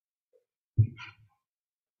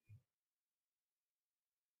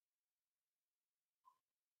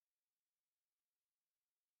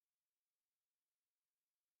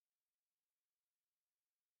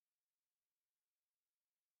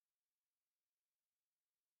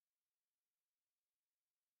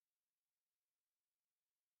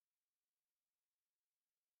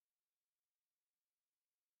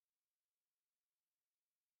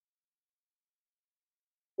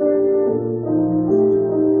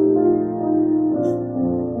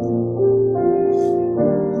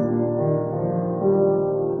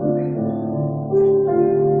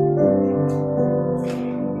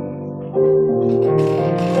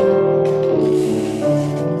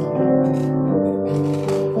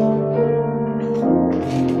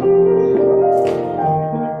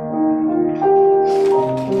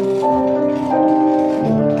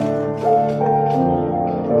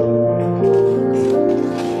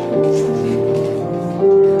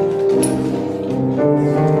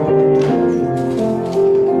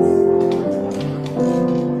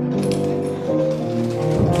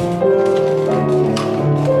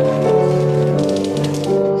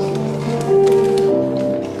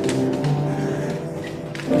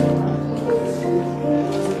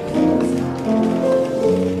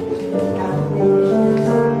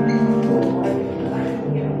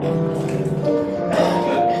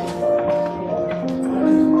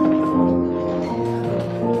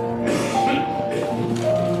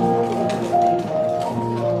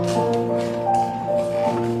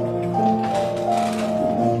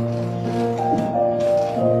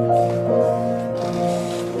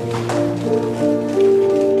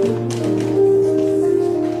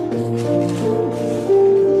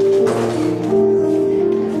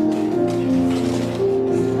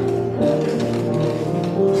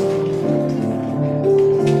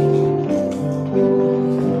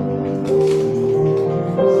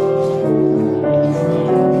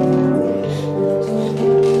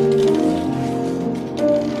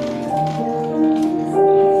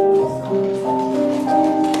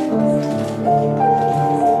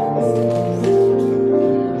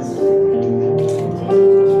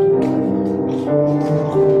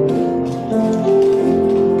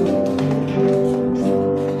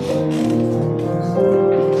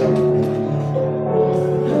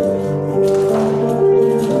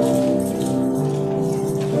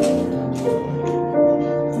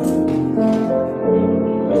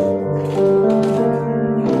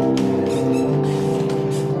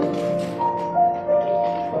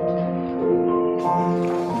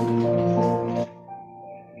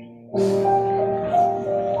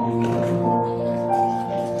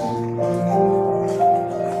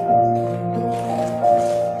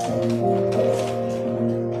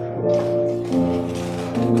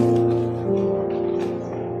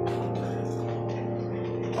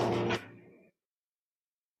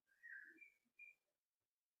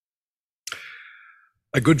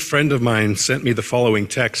 A good friend of mine sent me the following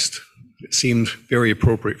text. It seemed very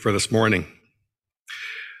appropriate for this morning.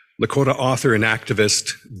 Lakota author and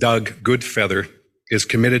activist Doug Goodfeather is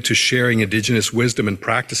committed to sharing Indigenous wisdom and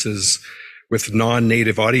practices with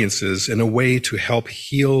non-Native audiences in a way to help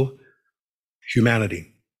heal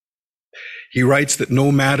humanity. He writes that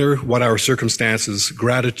no matter what our circumstances,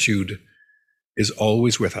 gratitude is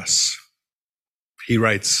always with us. He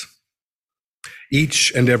writes,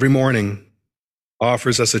 each and every morning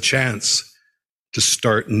offers us a chance to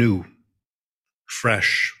start new,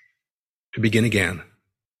 fresh, to begin again.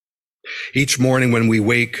 Each morning when we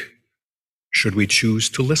wake, should we choose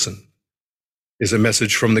to listen, is a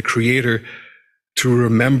message from the Creator to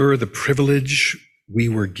remember the privilege we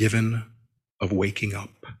were given of waking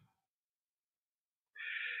up.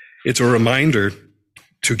 It's a reminder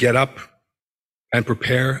to get up and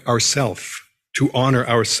prepare ourselves, to honor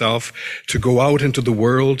ourselves, to go out into the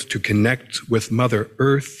world, to connect with Mother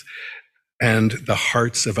Earth and the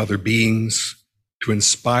hearts of other beings, to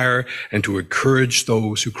inspire and to encourage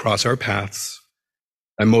those who cross our paths,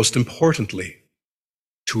 and most importantly,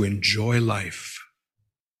 to enjoy life.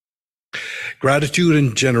 Gratitude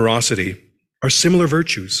and generosity are similar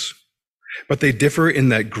virtues, but they differ in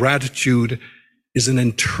that gratitude is an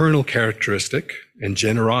internal characteristic and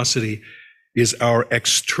generosity is our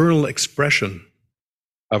external expression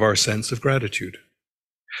of our sense of gratitude.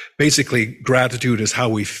 Basically, gratitude is how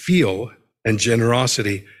we feel, and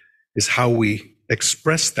generosity is how we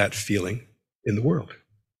express that feeling in the world.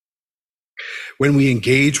 When we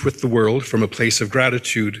engage with the world from a place of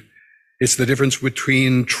gratitude, it's the difference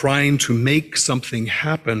between trying to make something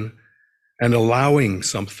happen and allowing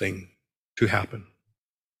something to happen.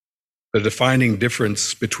 The defining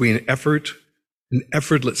difference between effort and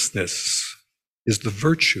effortlessness is the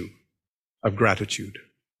virtue of gratitude.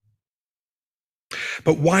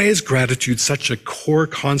 But why is gratitude such a core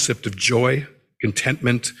concept of joy,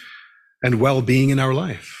 contentment, and well-being in our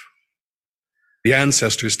life? The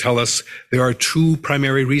ancestors tell us there are two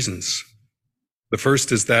primary reasons. The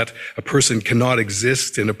first is that a person cannot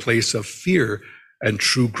exist in a place of fear and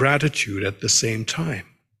true gratitude at the same time.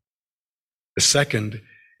 The second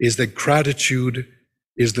is that gratitude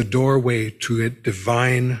is the doorway to a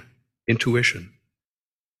divine intuition,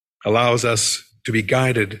 allows us to be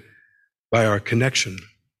guided by our connection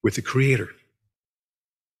with the Creator.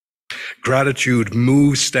 Gratitude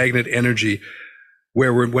moves stagnant energy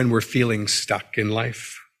when we're feeling stuck in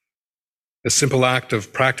life. The simple act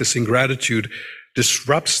of practicing gratitude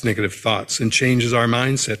disrupts negative thoughts and changes our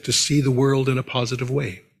mindset to see the world in a positive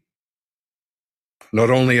way. Not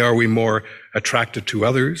only are we more attracted to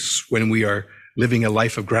others when we are living a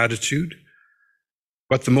life of gratitude,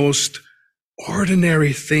 but the most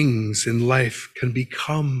ordinary things in life can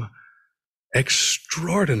become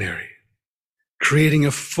extraordinary, creating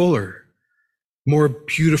a fuller, more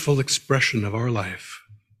beautiful expression of our life.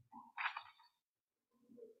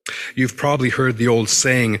 You've probably heard the old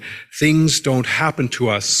saying, things don't happen to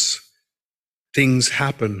us, things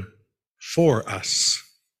happen for us.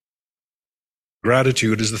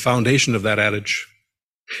 Gratitude is the foundation of that adage.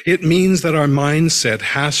 It means that our mindset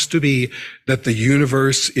has to be that the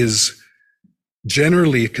universe is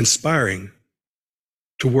generally conspiring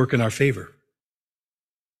to work in our favor.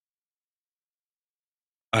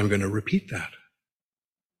 I'm going to repeat that.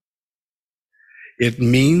 It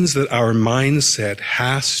means that our mindset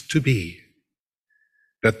has to be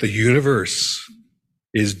that the universe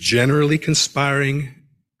is generally conspiring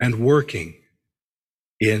and working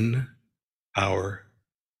in our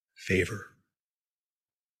favor.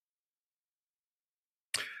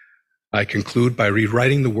 I conclude by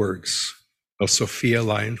rewriting the words of Sophia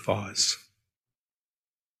Lyon-Fawes.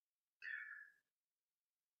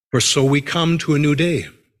 For so we come to a new day.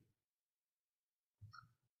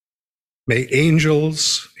 May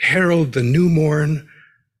angels herald the new morn,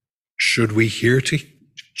 should we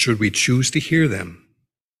choose to hear them.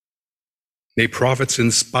 May prophets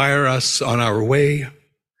inspire us on our way.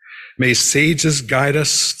 May sages guide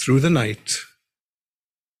us through the night.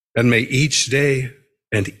 And may each day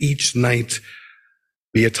and each night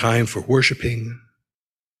be a time for worshiping,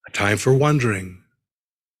 a time for wondering,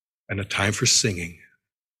 and a time for singing.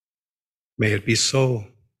 May it be so.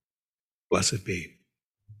 Blessed be.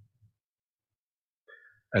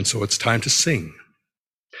 And so it's time to sing.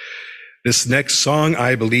 This next song,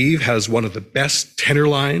 I believe, has one of the best tenor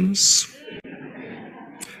lines.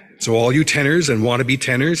 So all you tenors and wannabe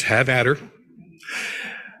tenors, have at her.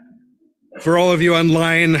 For all of you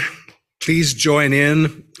online, please join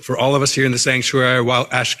in. For all of us here in the sanctuary, I'll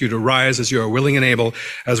ask you to rise as you are willing and able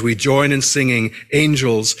as we join in singing,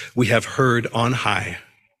 Angels We Have Heard on High.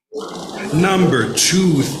 number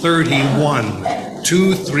 231.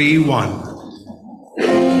 231.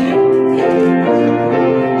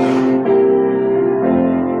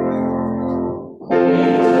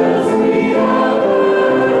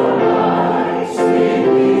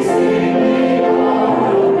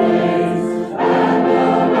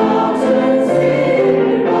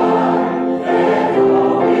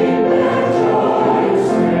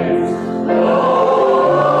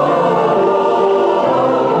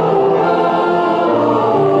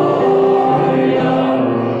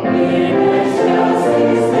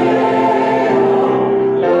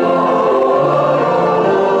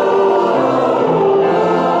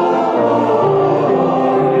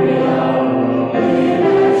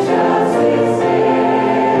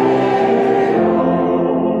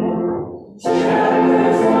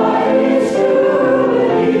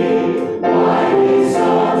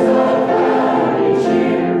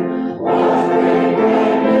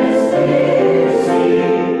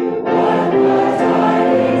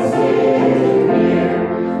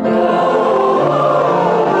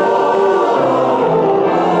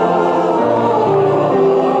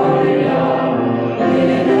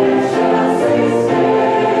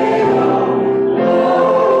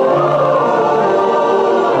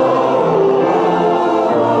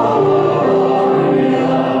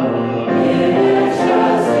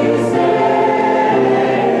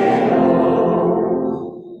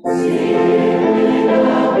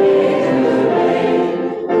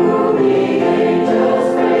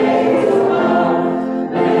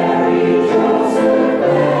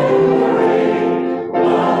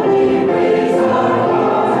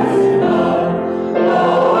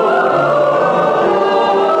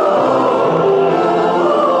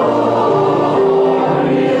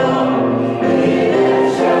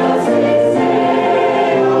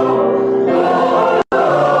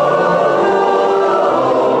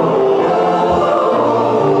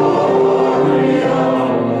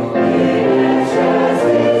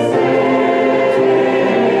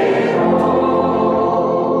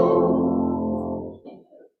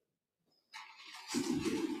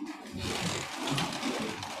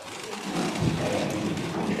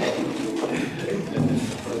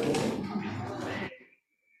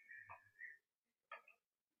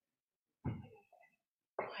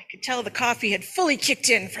 I could tell the coffee had fully kicked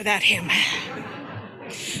in for that hymn.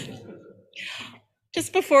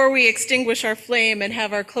 Just before we extinguish our flame and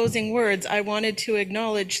have our closing words, I wanted to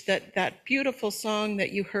acknowledge that that beautiful song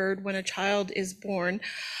that you heard, When a Child is Born,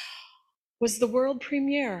 was the world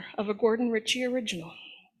premiere of a Gordon Ritchie original.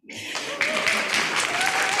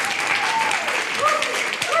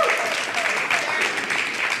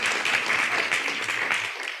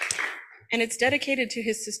 And it's dedicated to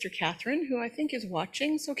his sister, Catherine, who I think is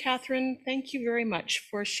watching. So Catherine, thank you very much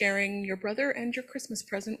for sharing your brother and your Christmas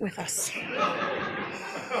present with us. I'm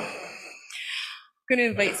going to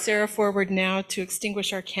invite Sarah forward now to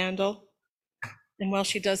extinguish our candle. And while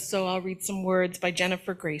she does so, I'll read some words by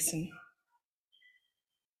Jennifer Grayson.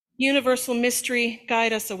 Universal mystery,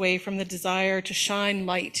 guide us away from the desire to shine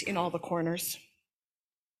light in all the corners.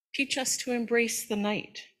 Teach us to embrace the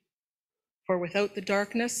night, for without the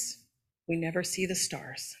darkness, we never see the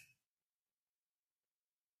stars.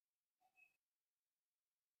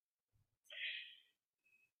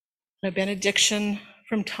 A benediction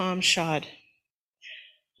from Tom Schad.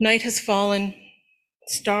 Night has fallen,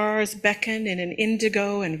 stars beckon in an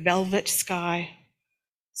indigo and velvet sky.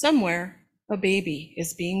 Somewhere, a baby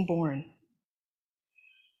is being born.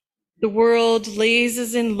 The world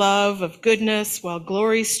lazes in love of goodness while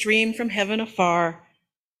glories stream from heaven afar.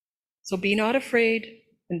 So be not afraid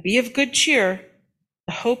and be of good cheer.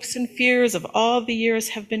 The hopes and fears of all the years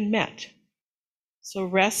have been met. So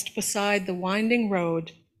rest beside the winding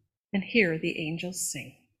road and hear the angels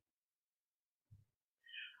sing.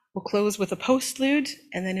 We'll close with a postlude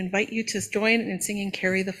and then invite you to join in singing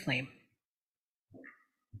Carry the Flame.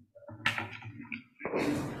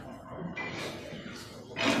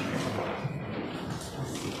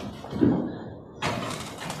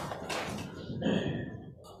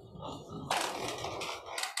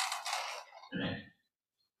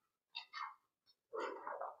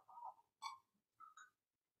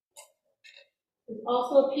 There's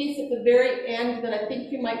also a piece at the very end that I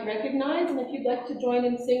think you might recognize, and if you'd like to join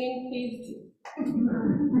in singing, please do.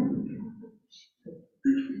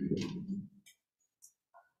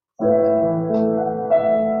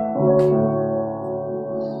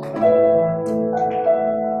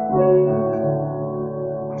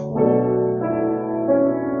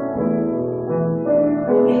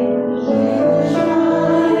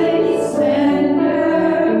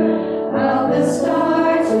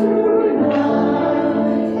 Star tonight,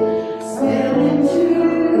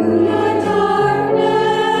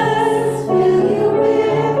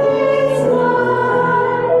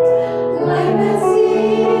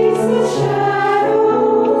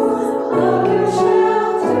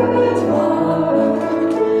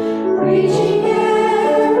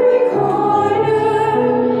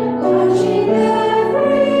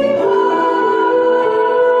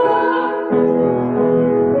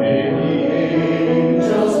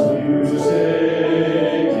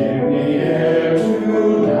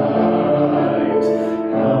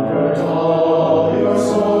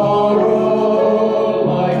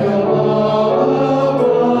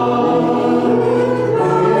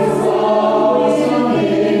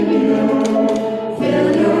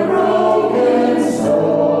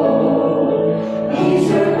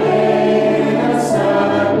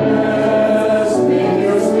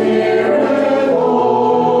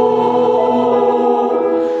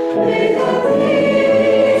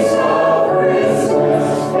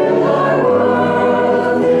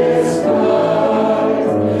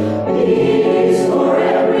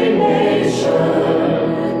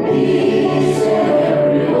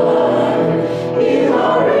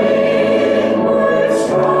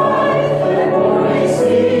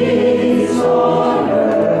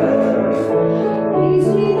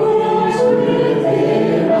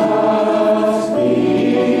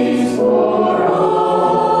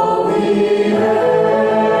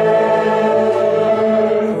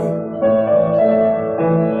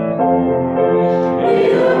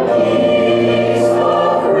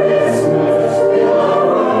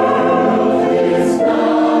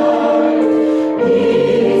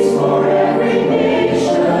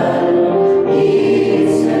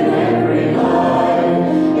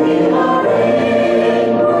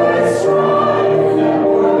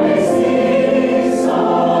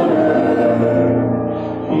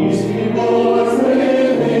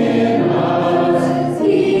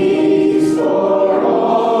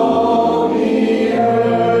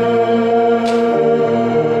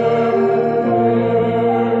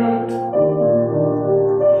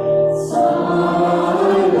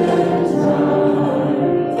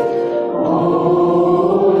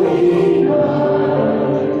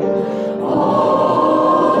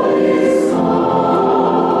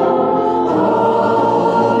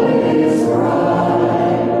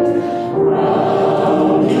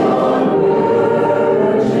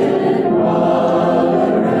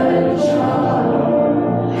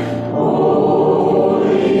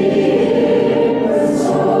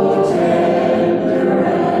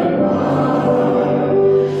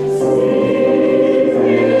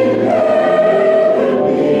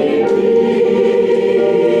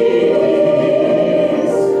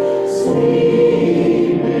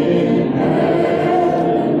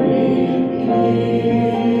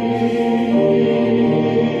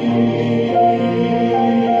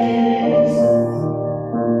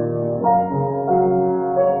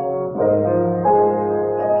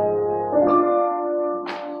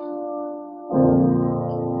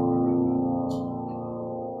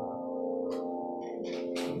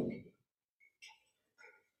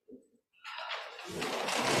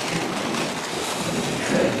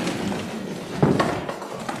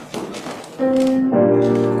 Amen.